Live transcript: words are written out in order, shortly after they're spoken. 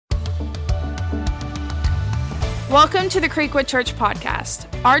Welcome to the Creekwood Church podcast.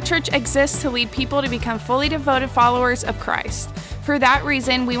 Our church exists to lead people to become fully devoted followers of Christ. For that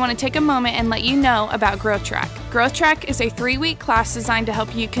reason, we want to take a moment and let you know about Growth Track. Growth Track is a 3-week class designed to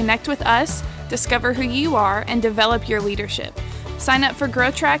help you connect with us, discover who you are, and develop your leadership. Sign up for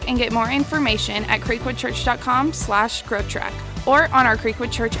Growth Track and get more information at creekwoodchurch.com/growthtrack or on our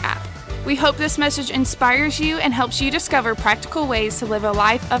Creekwood Church app. We hope this message inspires you and helps you discover practical ways to live a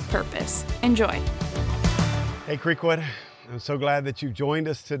life of purpose. Enjoy. Hey Creekwood, I'm so glad that you've joined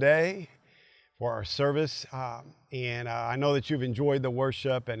us today for our service. I know that you've enjoyed the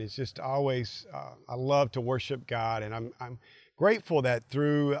worship, and it's just always, I love to worship God. And I'm grateful that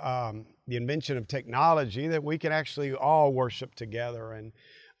through the invention of technology that we can actually all worship together. And,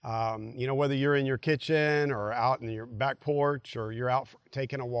 whether you're in your kitchen or out in your back porch or you're out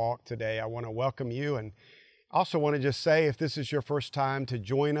taking a walk today, I want to welcome you. And also want to just say, if this is your first time to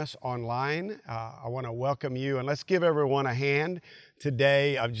join us online, I want to welcome you. And let's give everyone a hand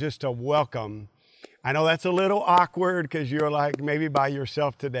today of just a welcome. I know that's a little awkward because you're like maybe by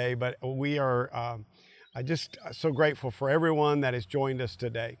yourself today, but we are I'm just so grateful for everyone that has joined us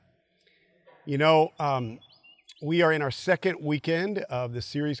today. We are in our second weekend of the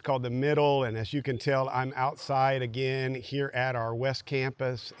series called The Middle. And as you can tell, I'm outside again here at our West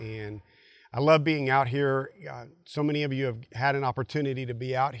Campus, and I love being out here. So many of you have had an opportunity to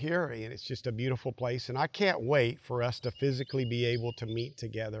be out here, and it's just a beautiful place. And I can't wait for us to physically be able to meet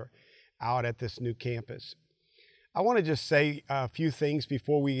together out at this new campus. I want to just say a few things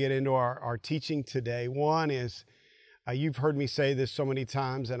before we get into our teaching today. One is, you've heard me say this so many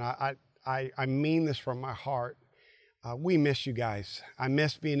times, and I mean this from my heart. We miss you guys. I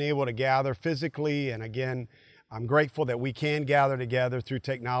miss being able to gather physically, and again, I'm grateful that we can gather together through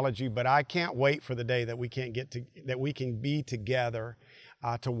technology, but I can't wait for the day that we can be together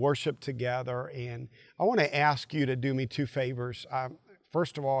to worship together. And I want to ask you to do me two favors.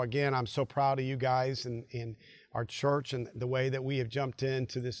 First of all, again, I'm so proud of you guys and our church and the way that we have jumped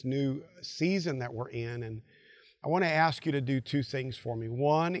into this new season that we're in. And I want to ask you to do two things for me.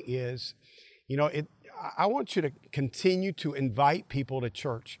 One is, I want you to continue to invite people to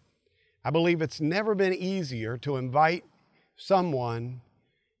church. I believe it's never been easier to invite someone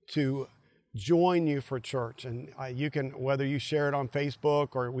to join you for church. And you can, whether you share it on Facebook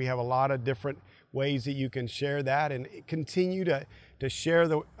or we have a lot of different ways that you can share that, and continue to share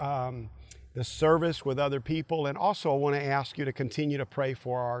the service with other people. And also I want to ask you to continue to pray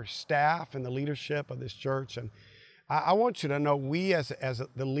for our staff and the leadership of this church. And I want you to know we as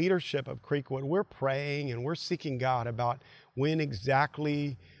the leadership of Creekwood, we're praying and we're seeking God about when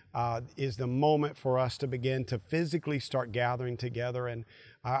exactly is the moment for us to begin to physically start gathering together. And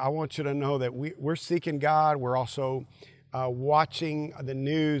I want you to know that we're seeking God. We're also watching the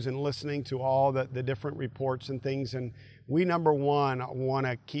news and listening to all the different reports and things. And we, number one, want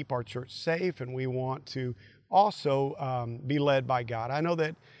to keep our church safe, and we want to also be led by God. I know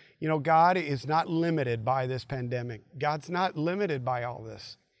that, God is not limited by this pandemic. God's not limited by all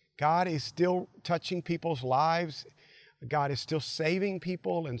this. God is still touching people's lives. God is still saving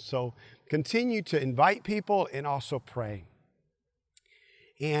people, and so continue to invite people and also pray.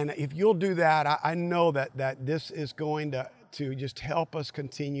 And if you'll do that, I know that this is going to just help us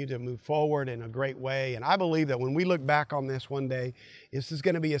continue to move forward in a great way. And I believe that when we look back on this one day, this is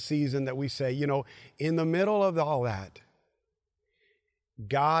going to be a season that we say, in the middle of all that,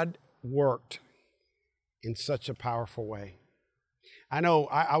 God worked in such a powerful way. I know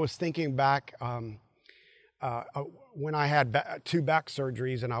I was thinking back when I had 2 back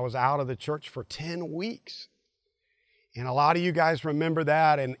surgeries and I was out of the church for 10 weeks. And a lot of you guys remember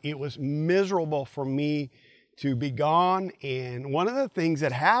that, and it was miserable for me to be gone. And one of the things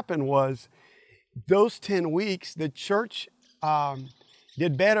that happened was those 10 weeks, the church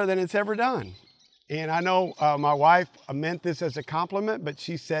did better than it's ever done. And I know my wife meant this as a compliment, but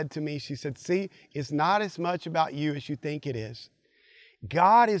she said to me, see, it's not as much about you as you think it is.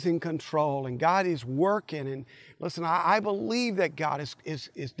 God is in control, and God is working. And listen, I believe that God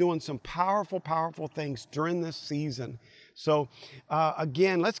is doing some powerful, powerful things during this season. So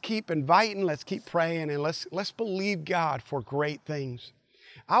again, let's keep inviting, let's keep praying, and let's believe God for great things.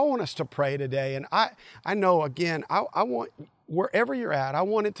 I want us to pray today. And I know, again, I want, wherever you're at, I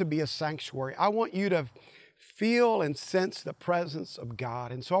want it to be a sanctuary. I want you to feel and sense the presence of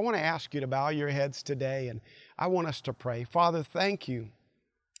God. And so I want to ask you to bow your heads today, and I want us to pray. Father, thank you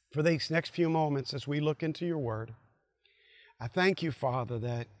for these next few moments as we look into your word. I thank you, Father,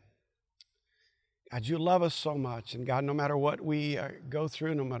 that God, you love us so much. And God, no matter what we go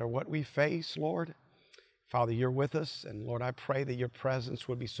through, no matter what we face, Lord, Father, you're with us. And Lord, I pray that your presence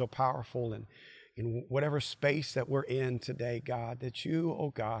would be so powerful, and in whatever space that we're in today, God, that you,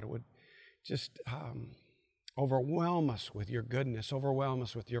 oh God, would just overwhelm us with your goodness, overwhelm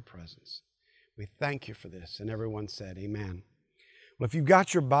us with your presence. We thank you for this. And everyone said, amen. Well, if you've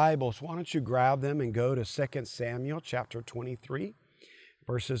got your Bibles, why don't you grab them and go to 2 Samuel chapter 23,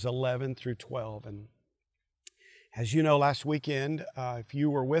 verses 11 through 12. And as you know, last weekend, if you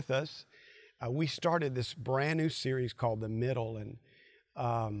were with us, we started this brand new series called The Middle. And,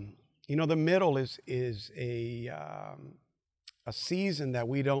 the middle is a season that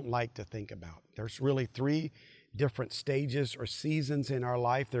we don't like to think about. There's really three different stages or seasons in our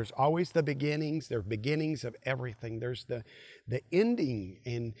life. There's always the beginnings. They're beginnings of everything. There's the ending,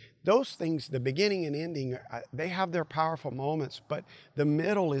 and those things, the beginning and ending, they have their powerful moments, but the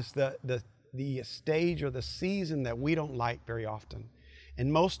middle is the stage or the season that we don't like very often.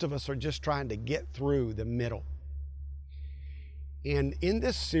 And most of us are just trying to get through the middle. And in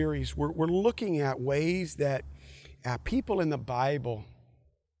this series, we're looking at ways that people in the Bible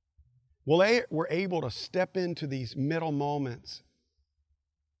were able to step into these middle moments,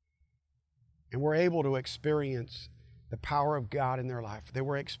 and were able to experience the power of God in their life. They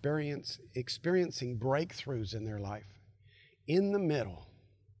were experiencing breakthroughs in their life in the middle.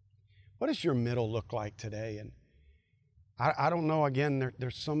 What does your middle look like today? And I don't know, again,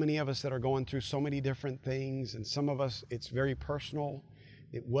 there's so many of us that are going through so many different things, and some of us, it's very personal.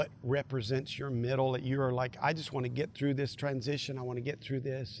 What represents your middle, that you are like, I just want to get through this transition. I want to get through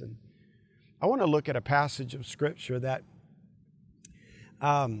this. And I want to look at a passage of Scripture that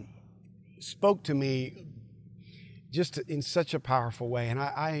spoke to me just in such a powerful way. And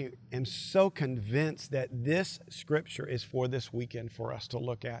I am so convinced that this Scripture is for this weekend for us to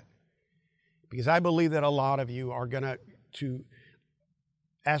look at. Because I believe that a lot of you are going to,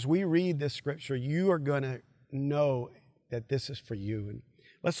 as we read this Scripture, you are going to know that this is for you. And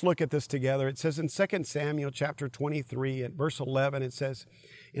let's look at this together. It says in 2 Samuel chapter 23 at verse 11, it says,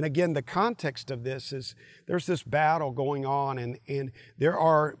 and again, the context of this is there's this battle going on, and there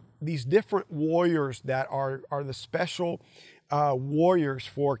are these different warriors that are the special warriors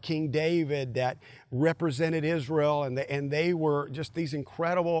for King David that represented Israel, and they were just these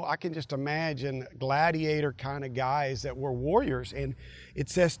incredible, I can just imagine, gladiator kind of guys that were warriors. And it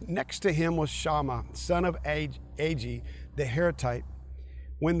says next to him was Shammah, son of Agi, the Hittite.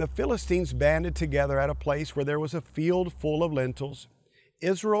 When the Philistines banded together at a place where there was a field full of lentils,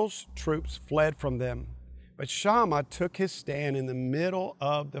 Israel's troops fled from them. But Shammah took his stand in the middle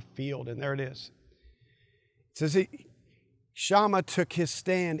of the field. And there it is. It says Shammah took his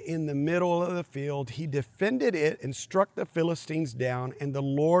stand in the middle of the field. He defended it and struck the Philistines down, and the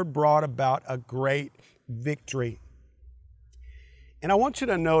Lord brought about a great victory. And I want you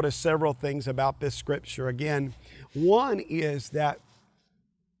to notice several things about this Scripture. Again, one is that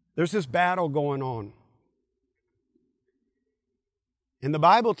there's this battle going on. And the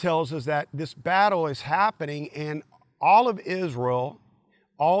Bible tells us that this battle is happening, and all of Israel,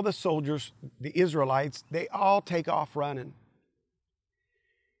 all the soldiers, the Israelites, they all take off running.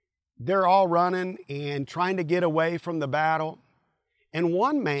 They're all running and trying to get away from the battle. And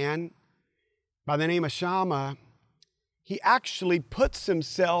one man by the name of Shammah, he actually puts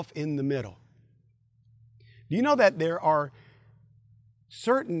himself in the middle. Do you know that there are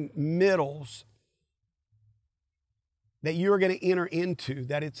certain middles that you're going to enter into,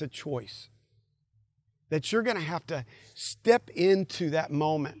 that it's a choice, that you're going to have to step into that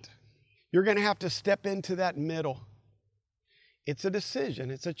moment. You're going to have to step into that middle. It's a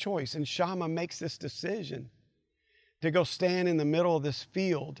decision. It's a choice. And Shammah makes this decision to go stand in the middle of this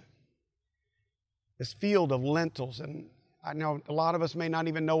field of lentils. And I know a lot of us may not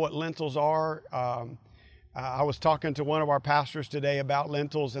even know what lentils are. I was talking to one of our pastors today about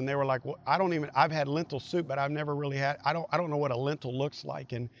lentils, and they were like, well, I've had lentil soup, but I've never really had, I don't know what a lentil looks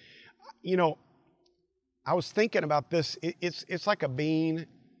like. And, I was thinking about this. It's like a bean.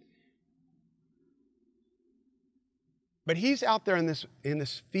 But he's out there in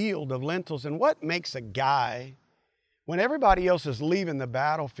this field of lentils, and what makes a guy, when everybody else is leaving the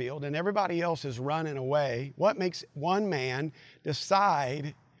battlefield and everybody else is running away, what makes one man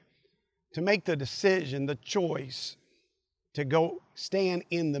decide to make the decision, the choice, to go stand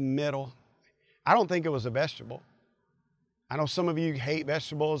in the middle? I don't think it was a vegetable. I know some of you hate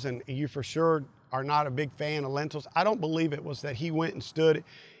vegetables, and you for sure are not a big fan of lentils. I don't believe it was that he went and stood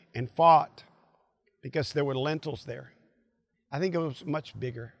and fought because there were lentils there. I think it was much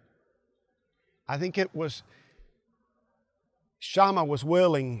bigger. I think it was Shammah was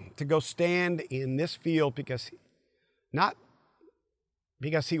willing to go stand in this field not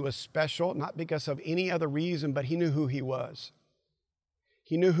because he was special, not because of any other reason, but he knew who he was.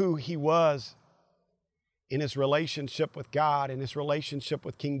 He knew who he was in his relationship with God, in his relationship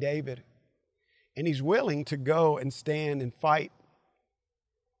with King David. And he's willing to go and stand and fight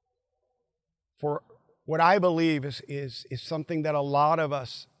for what I believe is something that a lot of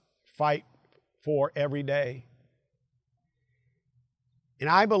us fight for every day. And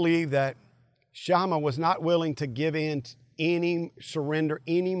I believe that Shammah was not willing to give in surrender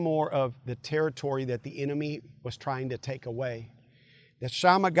any more of the territory that the enemy was trying to take away. That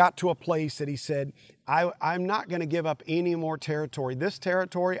Shammah got to a place that he said, I'm not going to give up any more territory. This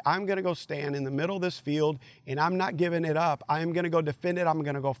territory, I'm going to go stand in the middle of this field, and I'm not giving it up. I'm going to go defend it. I'm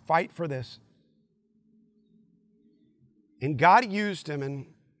going to go fight for this. And God used him. And,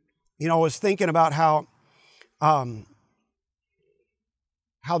 I was thinking about how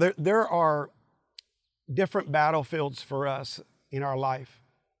there are different battlefields for us in our life.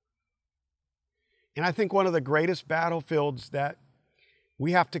 And I think one of the greatest battlefields that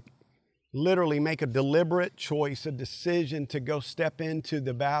we have to literally make a deliberate choice, a decision to go step into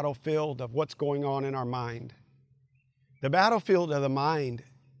the battlefield of what's going on in our mind. The battlefield of the mind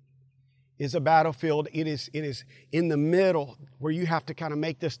is a battlefield. It is in the middle where you have to kind of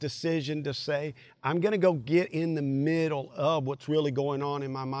make this decision to say, I'm going to go get in the middle of what's really going on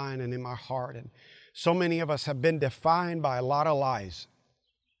in my mind and in my heart. And so many of us have been defined by a lot of lies.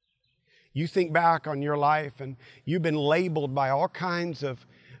 You think back on your life and you've been labeled by all kinds of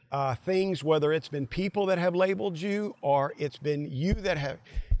things, whether it's been people that have labeled you or it's been you that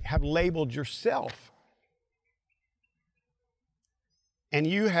have labeled yourself. And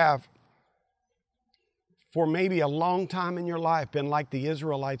you have, for maybe a long time in your life, been like the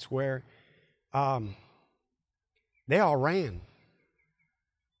Israelites where they all ran.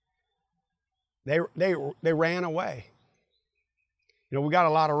 They ran away. We got a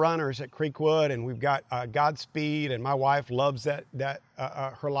lot of runners at Creekwood, and we've got Godspeed, and my wife loves that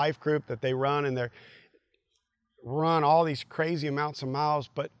her life group that they run, and they run all these crazy amounts of miles.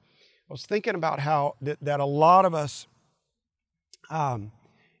 But I was thinking about how that a lot of us,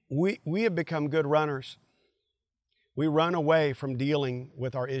 we have become good runners. We run away from dealing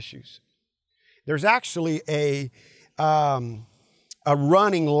with our issues. There's actually a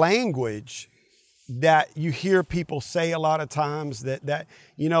running language that you hear people say a lot of times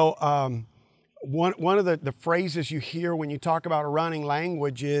one of the phrases you hear when you talk about a running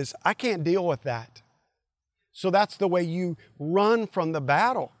language is, I can't deal with that. So that's the way you run from the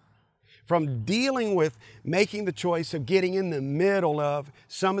battle, from dealing with making the choice of getting in the middle of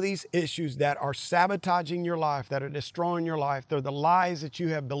some of these issues that are sabotaging your life, that are destroying your life. They're the lies that you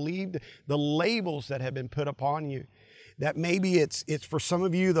have believed, the labels that have been put upon you. That maybe it's for some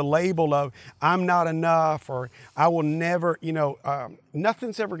of you the label of I'm not enough, or I will never,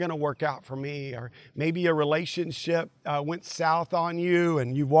 nothing's ever going to work out for me. Or maybe a relationship went south on you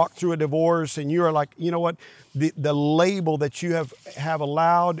and you walked through a divorce and you are like, you know what, the label that you have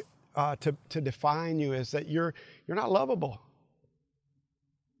allowed to define you is that you're not lovable.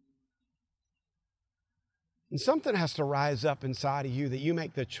 And something has to rise up inside of you that you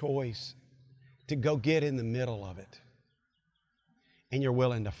make the choice to go get in the middle of it. And you're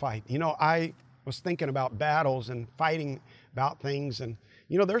willing to fight. I was thinking about battles and fighting about things. And,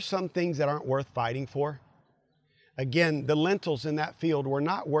 there's some things that aren't worth fighting for. Again, the lentils in that field were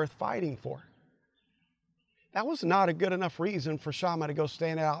not worth fighting for. That was not a good enough reason for Shammah to go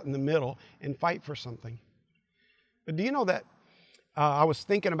stand out in the middle and fight for something. But do you know that I was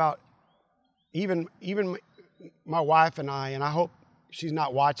thinking about even my wife and I hope she's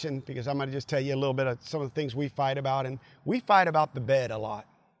not watching because I'm going to just tell you a little bit of some of the things we fight about. And we fight about the bed a lot.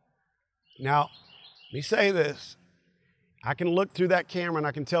 Now, let me say this. I can look through that camera and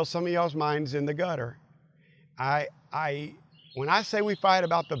I can tell some of y'all's minds in the gutter. When I say we fight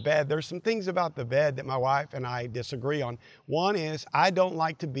about the bed, there's some things about the bed that my wife and I disagree on. One is I don't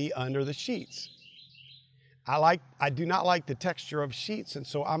like to be under the sheets. I do not like the texture of sheets. And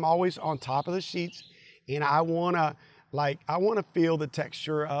so I'm always on top of the sheets, and I want to feel the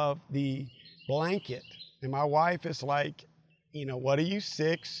texture of the blanket. And my wife is like, what are you,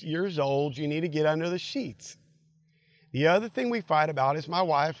 6 years old? You need to get under the sheets. The other thing we fight about is my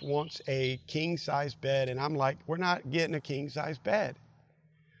wife wants a king-size bed, and I'm like, we're not getting a king-size bed.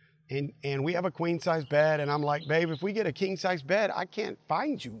 And we have a queen-size bed, and I'm like, babe, if we get a king-size bed, I can't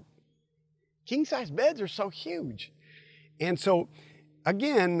find you. King-size beds are so huge. And so,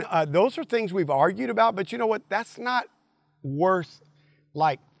 again, those are things we've argued about, but you know what? That's not worth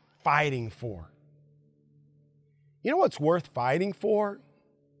fighting for. You know what's worth fighting for?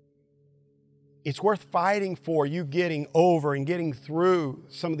 It's worth fighting for you getting over and getting through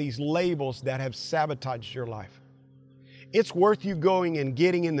some of these labels that have sabotaged your life. It's worth you going and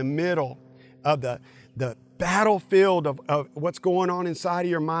getting in the middle of the battlefield of what's going on inside of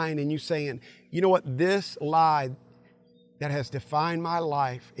your mind, and you saying, you know what, this lie that has defined my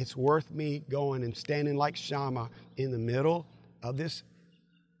life, it's worth me going and standing like Shammah in the middle of this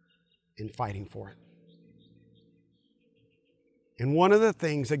and fighting for it. And one of the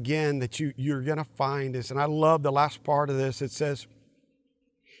things, again, that you're going to find is, and I love the last part of this, it says,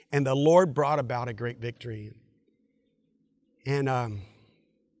 and the Lord brought about a great victory. And I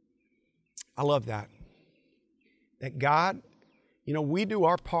love that. That God, you know, we do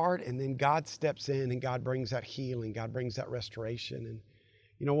our part, and then God steps in and God brings that healing, God brings that restoration. And,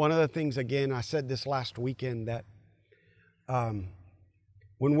 you know, one of the things, again, I said this last weekend, that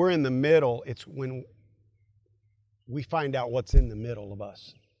when we're in the middle, it's when we find out what's in the middle of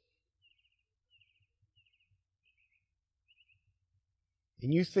us.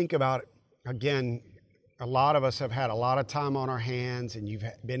 And you think about it, again, a lot of us have had a lot of time on our hands, and you've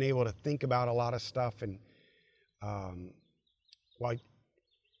been able to think about a lot of stuff. And while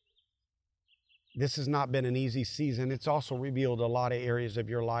this has not been an easy season, it's also revealed a lot of areas of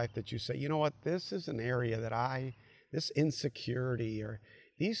your life that you say, you know what, this is an area that this insecurity or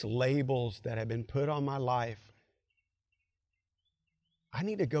these labels that have been put on my life, I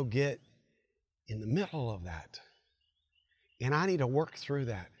need to go get in the middle of that. And I need to work through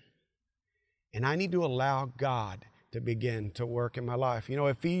that. And I need to allow God to begin to work in my life. You know,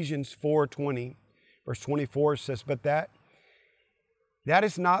 Ephesians 4:20, verse 24 says, but that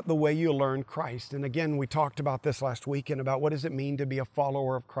is not the way you learn Christ. And again, we talked about this last weekend about what does it mean to be a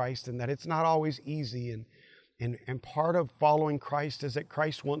follower of Christ, and that it's not always easy. And part of following Christ is that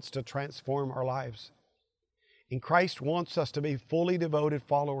Christ wants to transform our lives. And Christ wants us to be fully devoted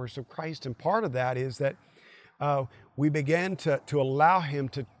followers of Christ. And part of that is that we begin to allow Him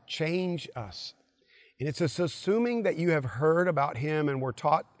to change us. And it's assuming that you have heard about Him and were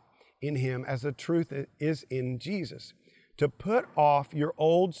taught in Him as the truth is in Jesus, to put off your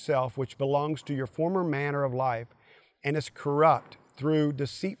old self, which belongs to your former manner of life and is corrupt through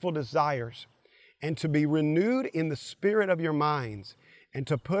deceitful desires, and to be renewed in the spirit of your minds, and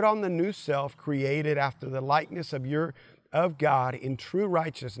to put on the new self created after the likeness of God in true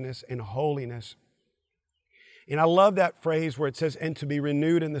righteousness and holiness. And I love that phrase where it says, and to be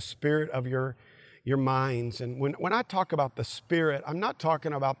renewed in the spirit of your minds. And when I talk about the Spirit, I'm not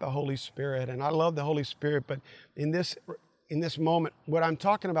talking about the Holy Spirit. And I love the Holy Spirit, but in this moment, what I'm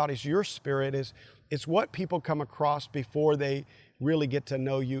talking about is your spirit. It's what people come across before they really get to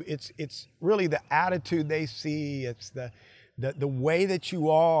know you. It's really the attitude they see. It's the way that you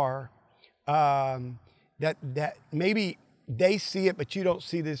are, that maybe they see it, but you don't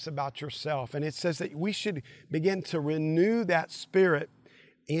see this about yourself. And it says that we should begin to renew that spirit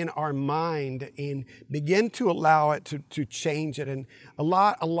in our mind and begin to allow it to change it. And a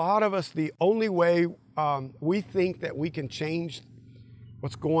lot of us, the only way we think that we can change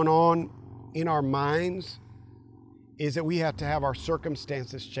what's going on in our minds is that we have to have our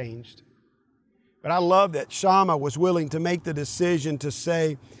circumstances changed. But I love that Shammah was willing to make the decision to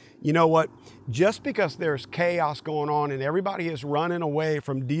say, you know what, just because there's chaos going on and everybody is running away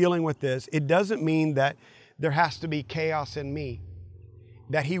from dealing with this, it doesn't mean that there has to be chaos in me.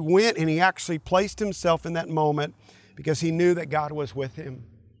 That he went and he actually placed himself in that moment because he knew that God was with him.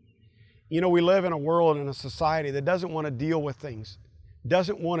 You know, we live in a world and a society that doesn't want to deal with things,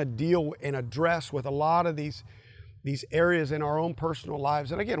 doesn't want to deal and address with a lot of these areas in our own personal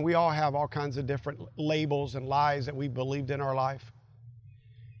lives. And again, we all have all kinds of different labels and lies that we believed in our life.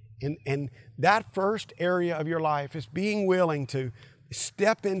 And that first area of your life is being willing to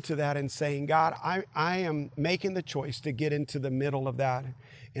step into that and saying, God, I am making the choice to get into the middle of that.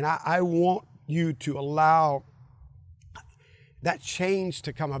 And I want you to allow that change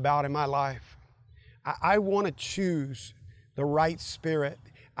to come about in my life. I want to choose the right spirit.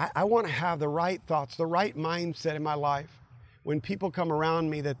 I want to have the right thoughts, the right mindset in my life. When people come around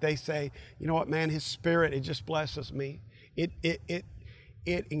me that they say, you know what, man, his spirit, it just blesses me. It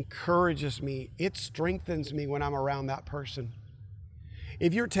encourages me. It strengthens me when I'm around that person.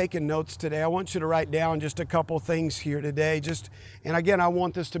 If you're taking notes today, I want you to write down just a couple things here today. And again, I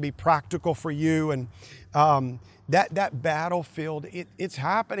want this to be practical for you. And that battlefield, it's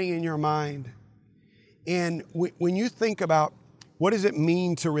happening in your mind. And when you think about what does it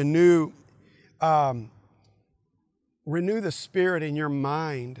mean to renew the spirit in your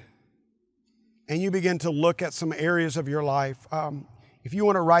mind, and you begin to look at some areas of your life. If you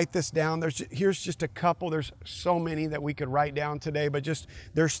want to write this down, here's just a couple. There's so many that we could write down today, but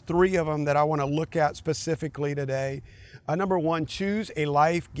there's 3 of them that I want to look at specifically today. Number 1, choose a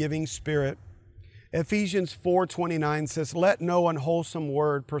life-giving spirit. Ephesians 4:29 says, let no unwholesome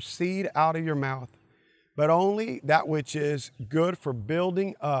word proceed out of your mouth, but only that which is good for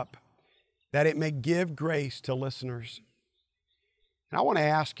building up, that it may give grace to listeners. And I want to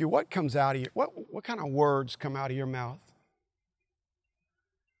ask you, what comes out of you? What kind of words come out of your mouth?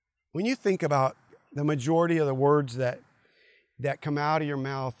 When you think about the majority of the words that come out of your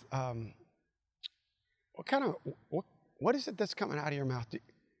mouth, what is it that's coming out of your mouth?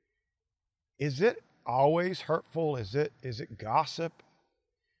 Is it always hurtful? Is it gossip?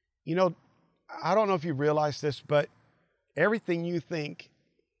 You know, I don't know if you realize this, but everything you think,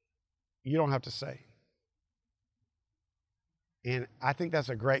 you don't have to say. And I think that's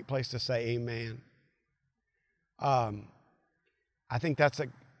a great place to say amen. I think that's a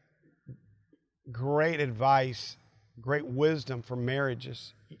great advice, great wisdom for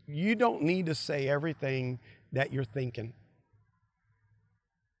marriages. You don't need to say everything that you're thinking.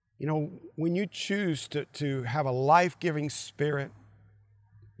 You know, when you choose to have a life-giving spirit,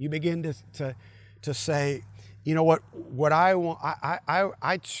 you begin to say, you know what I want.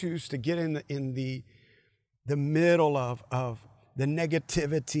 I choose to get in the middle of the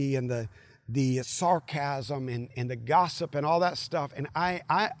negativity and the sarcasm and the gossip and all that stuff, and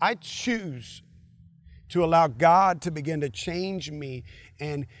I choose to allow God to begin to change me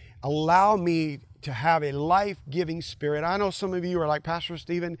and allow me to have a life-giving spirit. I know some of you are like, Pastor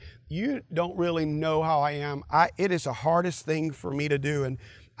Stephen, you don't really know how I am. It is the hardest thing for me to do. And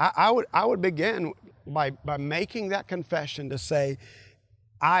I would begin by making that confession to say,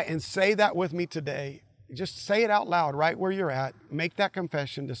 and say that with me today. Just say it out loud right where you're at. Make that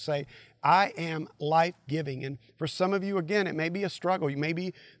confession to say, I am life-giving. And for some of you, again, it may be a struggle.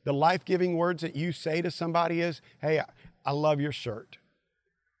 Maybe the life-giving words that you say to somebody is, hey, I love your shirt.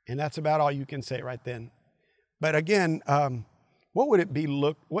 And that's about all you can say right then. But again, what would it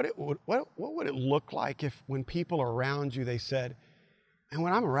look like if when people are around you, they said, and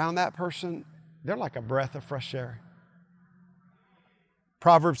when I'm around that person, they're like a breath of fresh air.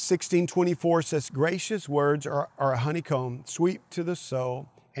 Proverbs 16:24 says, gracious words are a honeycomb, sweet to the soul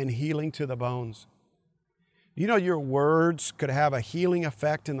and healing to the bones. You know, your words could have a healing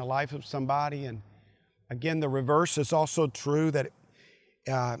effect in the life of somebody. And again, the reverse is also true, that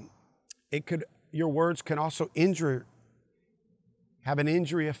your words can also have an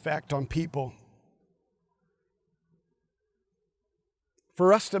injury effect on people.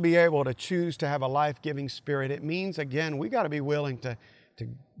 For us to be able to choose to have a life-giving spirit, it means, again, we got to be willing to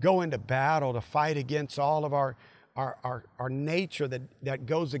go into battle, to fight against all of our nature that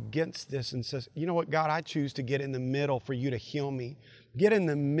goes against this and says, you know what, God, I choose to get in the middle for you to heal me. Get in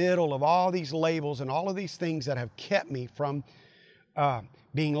the middle of all these labels and all of these things that have kept me from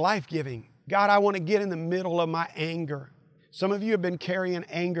being life-giving. God, I want to get in the middle of my anger. Some of you have been carrying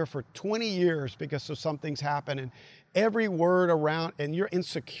anger for 20 years because of something's happened, and every word around and your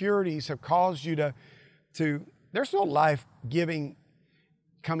insecurities have caused you to there's no life-giving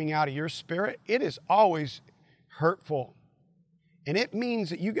coming out of your spirit. It is always hurtful. And it means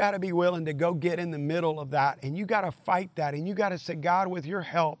that you got to be willing to go get in the middle of that, and you got to fight that, and you got to say, God, with your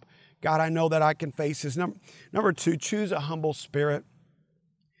help, God, I know that I can face this. Number two, choose a humble spirit.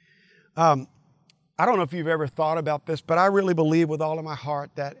 I don't know if you've ever thought about this, but I really believe with all of my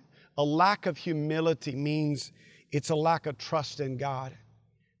heart that a lack of humility means it's a lack of trust in God.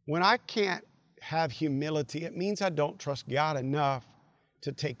 When I can't have humility, it means I don't trust God enough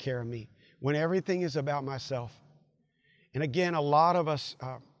to take care of me, when everything is about myself. And again, a lot of us,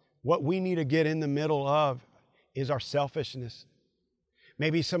 what we need to get in the middle of is our selfishness.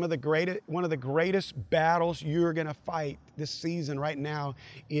 Maybe one of the greatest battles you're going to fight this season right now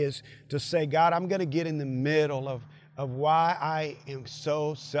is to say, God, I'm going to get in the middle of why I am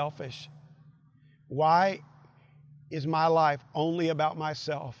so selfish. Why is my life only about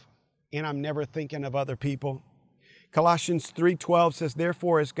myself and I'm never thinking of other people? Colossians 3:12 says,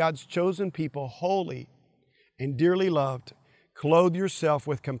 therefore, as God's chosen people, holy and dearly loved, clothe yourself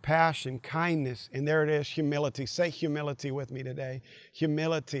with compassion, kindness, and there it is, humility. Say humility with me today.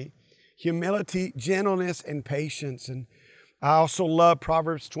 Humility, gentleness, and patience. And I also love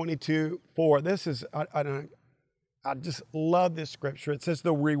Proverbs 22:4. This is, I just love this scripture. It says,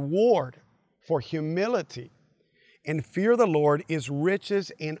 the reward for humility and fear the Lord is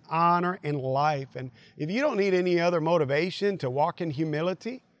riches and honor and life. And if you don't need any other motivation to walk in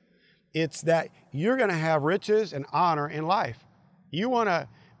humility, it's that you're going to have riches and honor in life. You want to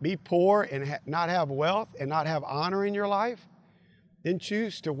be poor and not have wealth and not have honor in your life? Then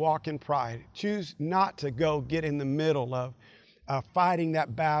choose to walk in pride. Choose not to go get in the middle of fighting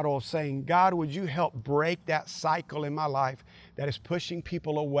that battle of saying, God, would you help break that cycle in my life that is pushing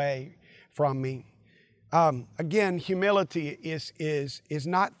people away from me? Again, humility is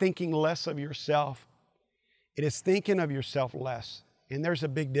not thinking less of yourself. It is thinking of yourself less. And there's a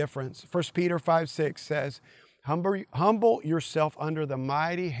big difference. 1 Peter 5:6 says, humble yourself under the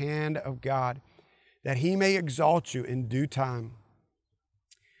mighty hand of God, that he may exalt you in due time.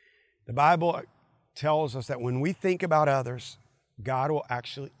 The Bible tells us that when we think about others, God will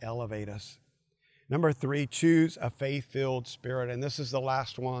actually elevate us. Number 3, choose a faith-filled spirit. And this is the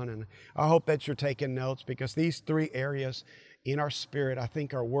last one. And I hope that you're taking notes, because these 3 areas in our spirit, I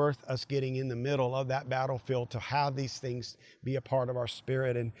think, are worth us getting in the middle of that battlefield to have these things be a part of our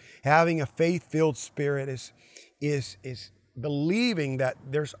spirit. And having a faith-filled spirit is believing that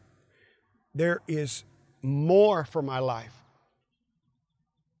there is more for my life.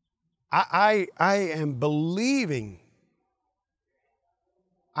 I am believing.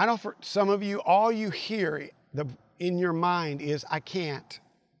 I know for some of you, all you hear in your mind is, I can't,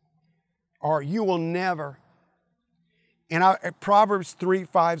 or you will never. And Proverbs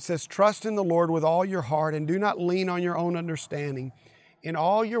 3:5 says, trust in the Lord with all your heart and do not lean on your own understanding. In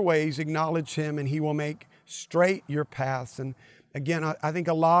all your ways acknowledge him and he will make straight your paths. And again, I think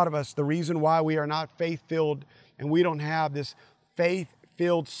a lot of us, the reason why we are not faith-filled and we don't have this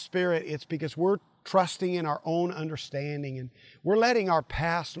faith-filled spirit, it's because we're trusting in our own understanding and we're letting our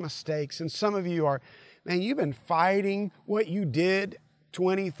past mistakes. And some of you are, man, you've been fighting what you did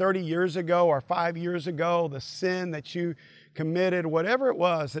 20, 30 years ago or 5 years ago, the sin that you committed, whatever it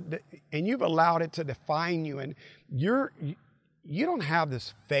was, and you've allowed it to define you. And you don't have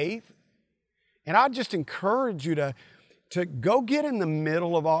this faith. And I just encourage you to go get in the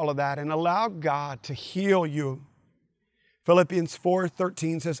middle of all of that and allow God to heal you. Philippians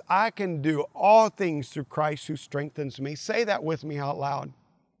 4:13 says, I can do all things through Christ who strengthens me. Say that with me out loud.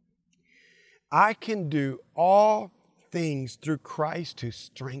 I can do all things through Christ who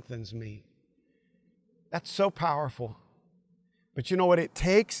strengthens me. That's so powerful. But you know what? It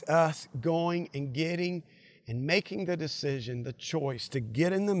takes us going and getting and making the decision, the choice to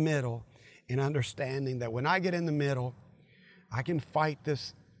get in the middle and understanding that when I get in the middle, I can fight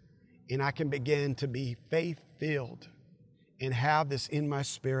this and I can begin to be faith-filled and have this in my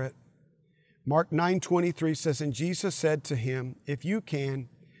spirit. Mark 9:23 says, and Jesus said to him, if you can,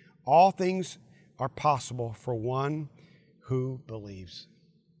 all things are possible for one who believes.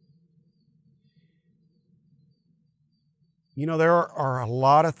 You know, there are a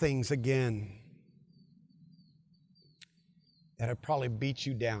lot of things, again, that have probably beat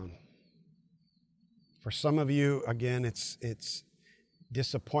you down. For some of you, again, it's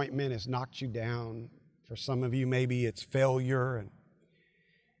disappointment has knocked you down. For some of you, maybe it's failure and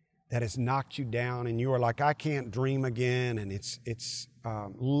that has knocked you down, and you are like, I can't dream again, and it's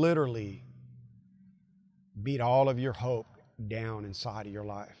literally beat all of your hope down inside of your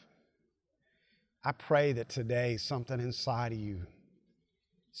life. I pray that today something inside of you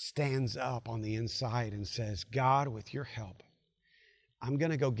stands up on the inside and says, God, with your help, I'm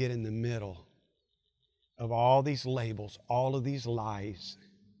going to go get in the middle of all these labels, all of these lies.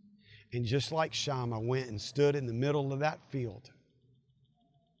 And just like Shammah went and stood in the middle of that field,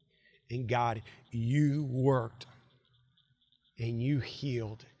 and God, you worked and you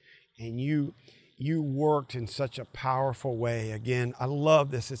healed and you worked in such a powerful way. Again, I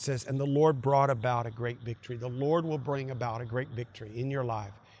love this. It says, and the Lord brought about a great victory. The Lord will bring about a great victory in your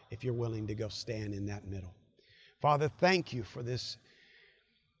life if you're willing to go stand in that middle. Father, thank you for this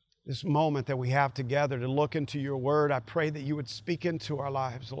moment that we have together to look into your word. I pray that you would speak into our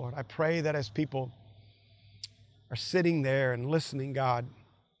lives, Lord. I pray that as people are sitting there and listening, God,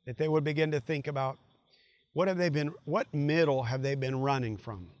 that they would begin to think about what middle have they been running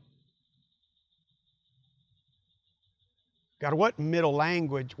from? God, what middle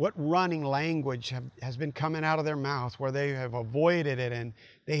language, what running language has been coming out of their mouth where they have avoided it and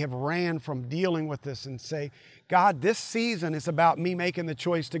they have ran from dealing with this and say, God, this season is about me making the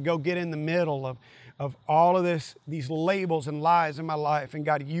choice to go get in the middle of all of these labels and lies in my life. And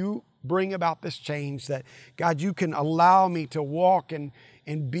God, you bring about this change that, God, you can allow me to walk and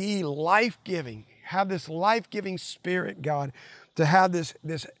be life-giving, have this life-giving spirit, God, to have this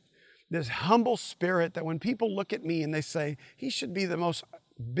humble spirit that when people look at me and they say, he should be the most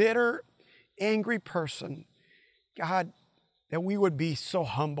bitter, angry person, God, that we would be so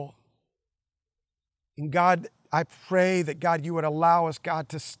humble. And God, I pray that, God, you would allow us, God,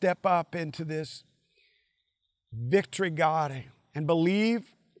 to step up into this victory, God, and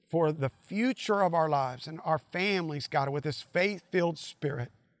believe for the future of our lives and our families, God, with this faith-filled spirit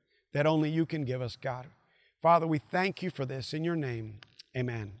that only you can give us, God. Father, we thank you for this in your name.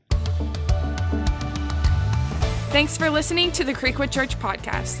 Amen. Thanks for listening to the Creekwood Church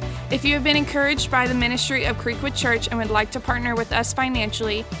podcast. If you have been encouraged by the ministry of Creekwood Church and would like to partner with us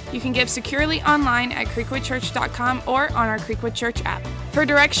financially, you can give securely online at creekwoodchurch.com or on our Creekwood Church app. For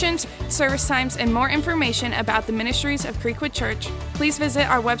directions, service times, and more information about the ministries of Creekwood Church, please visit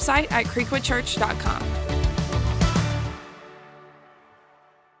our website at creekwoodchurch.com.